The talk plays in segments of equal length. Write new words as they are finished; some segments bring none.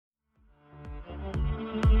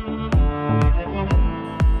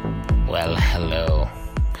Well, hello.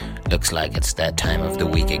 Looks like it's that time of the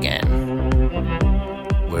week again,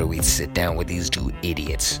 where we sit down with these two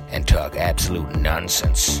idiots and talk absolute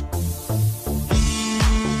nonsense.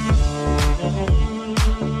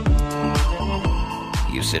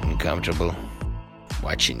 You sitting comfortable,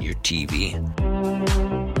 watching your TV?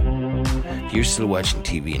 If you're still watching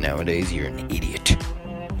TV nowadays, you're an idiot.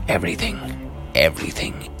 Everything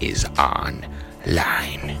is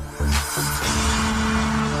online.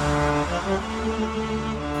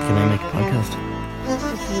 Can I make a podcast?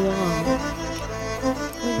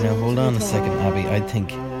 Now hold on a second, Abby. I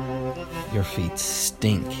think your feet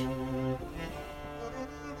stink.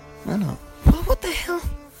 No. What the hell?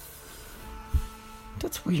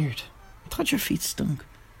 That's weird. I thought your feet stunk.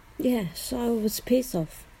 Yeah, so I was pissed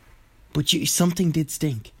off. But something did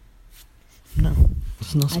stink. No,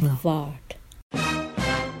 there's no smell. I fart. Oh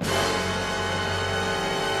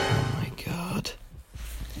my god.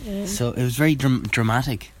 So it was very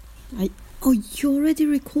dramatic. You're already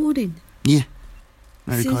recording? Yeah.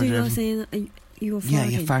 I Since recorded you were everything. saying you were farting. Yeah,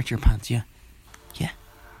 you fart your pants, yeah.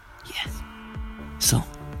 So?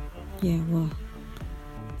 Yeah, what?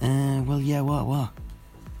 What?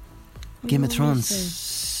 Game of Thrones.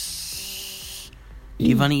 Do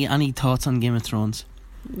you have any thoughts on Game of Thrones?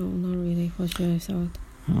 No, not really. What's your thought?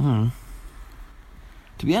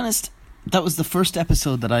 To be honest, that was the first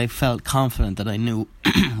episode that I felt confident that I knew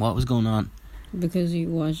what was going on. Because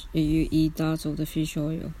you eat lots of the fish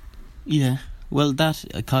oil. Yeah. Well, that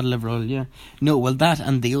cod liver oil, yeah. No, well, that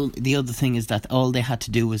and the other thing is that all they had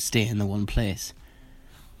to do was stay in the one place.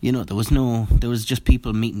 You know, there was just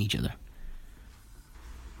people meeting each other.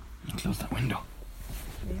 Close that window.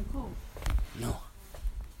 Are you cold? No.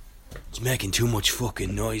 It's making too much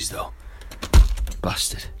fucking noise, though.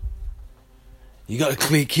 Bastard. You gotta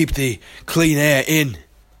keep the clean air in,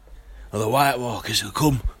 or the White Walkers will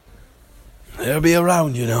come. They'll be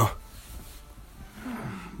around, you know.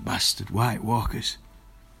 Bastard White Walkers.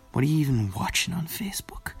 What are you even watching on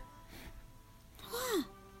Facebook? What?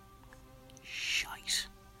 Shite.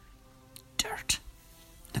 Dirt.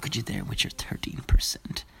 Look at you there with your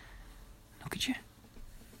 13%. Look at you.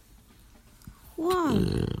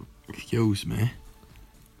 What? Excuse me.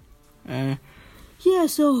 Yeah,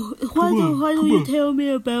 so why don't you tell me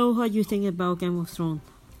about what you think about Game of Thrones?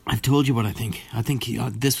 I've told you what I think. I think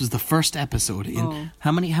this was the first episode in...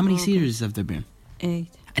 How many series have there been? 8.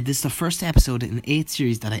 This is the first episode in 8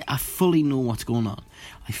 series that I fully know what's going on.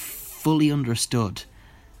 I fully understood.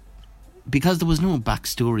 Because there was no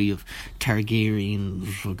backstory of Targaryen,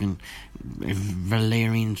 fucking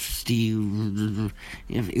Valerian steel.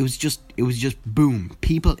 It was just boom.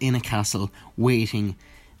 People in a castle waiting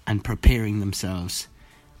and preparing themselves.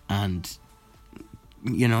 And,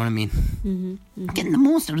 you know what I mean? Mm-hmm. Getting the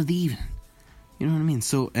most out of the evening. You know what I mean?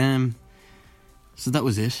 So that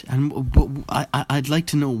was it. But I'd like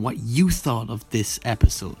to know what you thought of this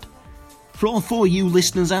episode. For all 4 you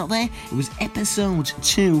listeners out there, it was episode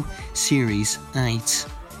 2, series 8.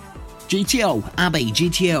 GTO, Abby,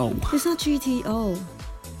 GTO. It's not GTO.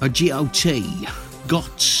 Or GOT.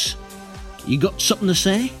 Got. You got something to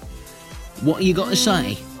say? What you got to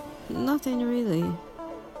say? Nothing really.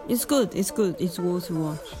 It's good. It's worth to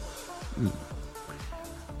watch.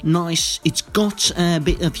 Nice. It's got a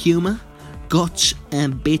bit of humour. Got a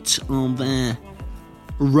bit of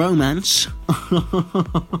romance.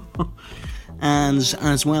 And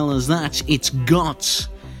as well as that, it's got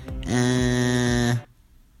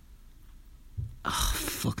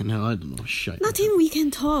fucking hell, I don't know, shit. Nothing we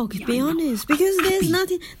can talk, be honest, because there's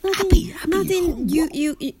nothing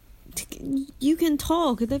you can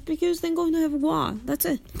talk, because they're going to have a war. That's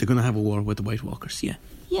it. They're going to have a war with the White Walkers, yeah.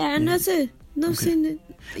 Yeah, and that's it. Nothing.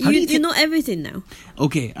 Okay. You know everything now.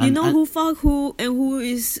 Okay. You know who fuck who and who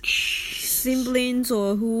is siblings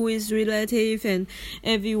or who is relative, and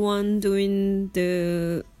everyone doing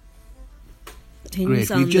the things. Great.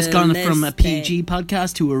 We've just gone from a PG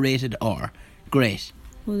podcast to a rated R. Great.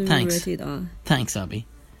 Thanks. Rated R? Thanks, Abby.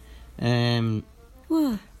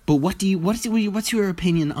 What? But what's your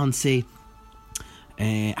opinion on, say,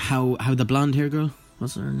 how the blonde hair girl?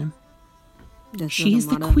 What's her name? She's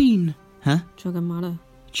the queen. Huh? Dragon Mother.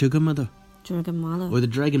 Or the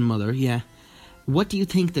Dragon Mother, yeah. What do you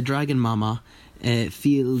think the Dragon Mama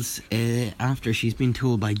feels after she's been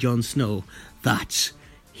told by Jon Snow that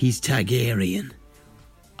he's Targaryen?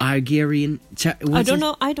 Argaryen? I don't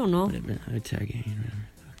know. Targaryen.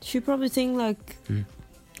 She probably think like...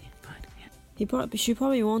 She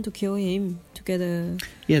probably want to kill him to get a...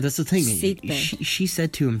 Yeah, that's the thing. Seatbelt. She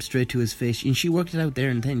said to him straight to his face, and she worked it out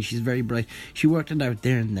there and then. She's very bright. She worked it out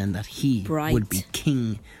there and then that he would be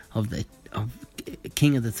king of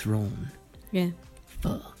King of the Throne. Yeah.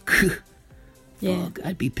 Fuck. Yeah. Fuck.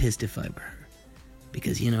 I'd be pissed if I were her.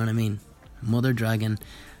 Because you know what I mean? Mother Dragon,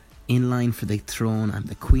 in line for the throne. I'm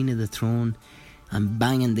the Queen of the Throne. I'm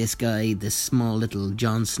banging this guy, this small little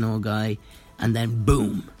Jon Snow guy. And then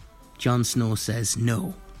boom. Jon Snow says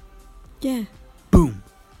no. Yeah. Boom.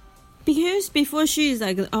 Because before she's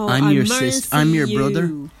like, oh, I'm your mercy sister. I'm your you. brother.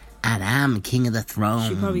 And I'm King of the Throne.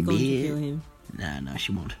 She's probably going to bitch. kill him. No,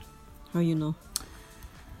 she won't. How you know?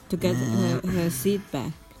 To get her seat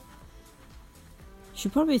back. She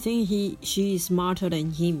probably think she is smarter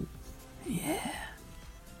than him. Yeah.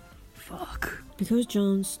 Fuck. Because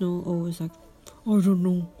Jon Snow always like, I don't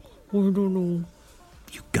know.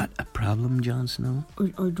 You got a problem, Jon Snow?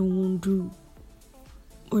 I don't want to.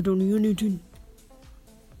 I don't need anything.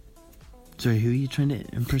 Sorry, who are you trying to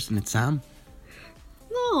impersonate? Sam?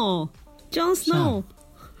 No, Jon Snow.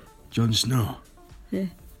 Jon Snow. Yeah.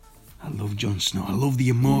 I love Jon Snow. I love the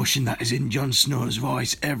emotion that is in Jon Snow's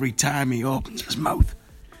voice every time he opens his mouth.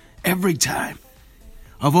 Every time.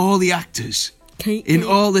 Of all the actors in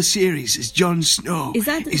all the series, is Jon Snow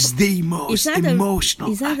is the most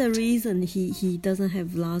emotional. Is that the actor. reason he doesn't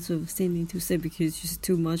have lots of things to say because it's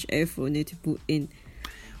too much effort need to put in?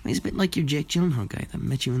 He's a bit like your Jake Gyllenhaal guy that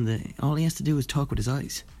met you in the... All he has to do is talk with his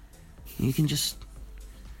eyes. You can just...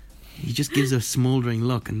 He just gives a smouldering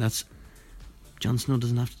look, and that's... Jon Snow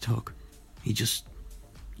doesn't have to talk. He just...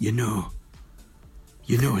 You know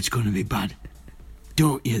it's going to be bad.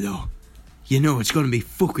 Don't you, though? You know it's going to be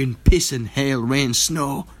fucking pissing hail, rain,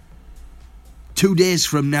 snow. 2 days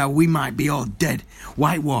from now, we might be all dead.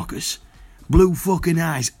 White Walkers. Blue fucking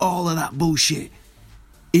eyes. All of that bullshit.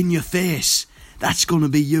 In your face. That's going to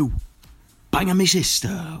be you. Bang a me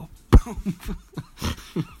sister.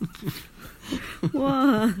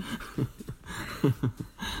 What?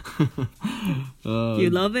 Oh, you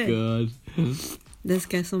love it? God. Let's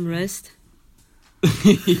get some rest.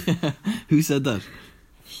 Yeah. Who said that?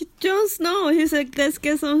 Jon Snow, he said, let's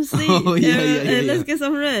get some sleep. Oh, yeah. Let's get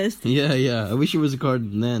some rest. Yeah. I wish it was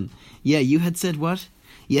recorded then. Yeah, you had said what?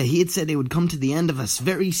 Yeah, he had said it would come to the end of a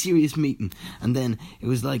very serious meeting. And then it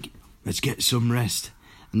was like, let's get some rest.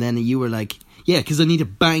 And then you were like, yeah, because I need to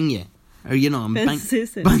bang you. Or, you know, I'm bang my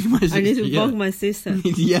sister. I need to bang my sister.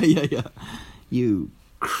 Yeah. You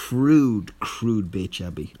crude bitch,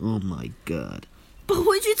 Abby. Oh, my God. But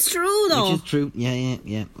which is true, though. Which is true, yeah.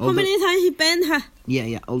 How many times he banned her?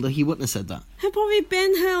 Yeah, although he wouldn't have said that. He probably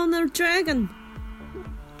banned her on a dragon.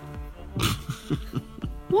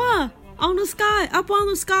 What? On the sky, up on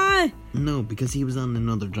the sky. No, because he was on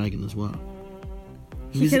another dragon as well.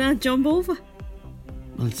 He cannot jump over.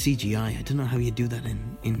 Well, it's CGI. I don't know how you do that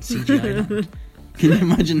in CGI. Can you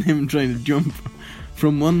imagine him trying to jump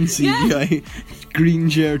from one CGI green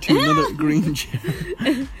chair to another green chair?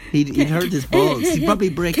 He'd hurt his balls. He'd probably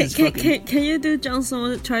break his fucking... Can you do Jon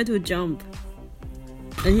Snow try to jump?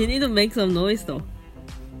 And you need to make some noise, though.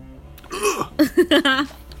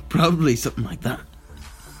 Probably something like that.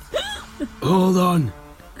 Hold on.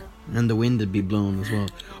 And the wind would be blowing as well.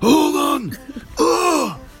 Hold on.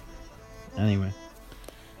 Oh! Anyway.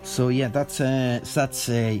 So yeah, that's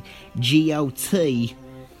GOT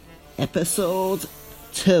episode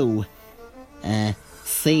 2,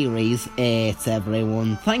 series 8,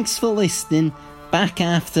 everyone. Thanks for listening. Back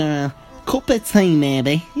after a cup of tea,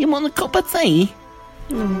 maybe. You want a cup of tea?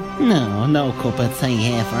 No cup of tea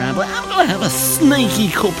here for Abby. I'm gonna have a sneaky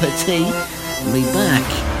cup of tea. Be back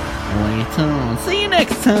later on. See you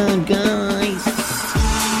next time, guys.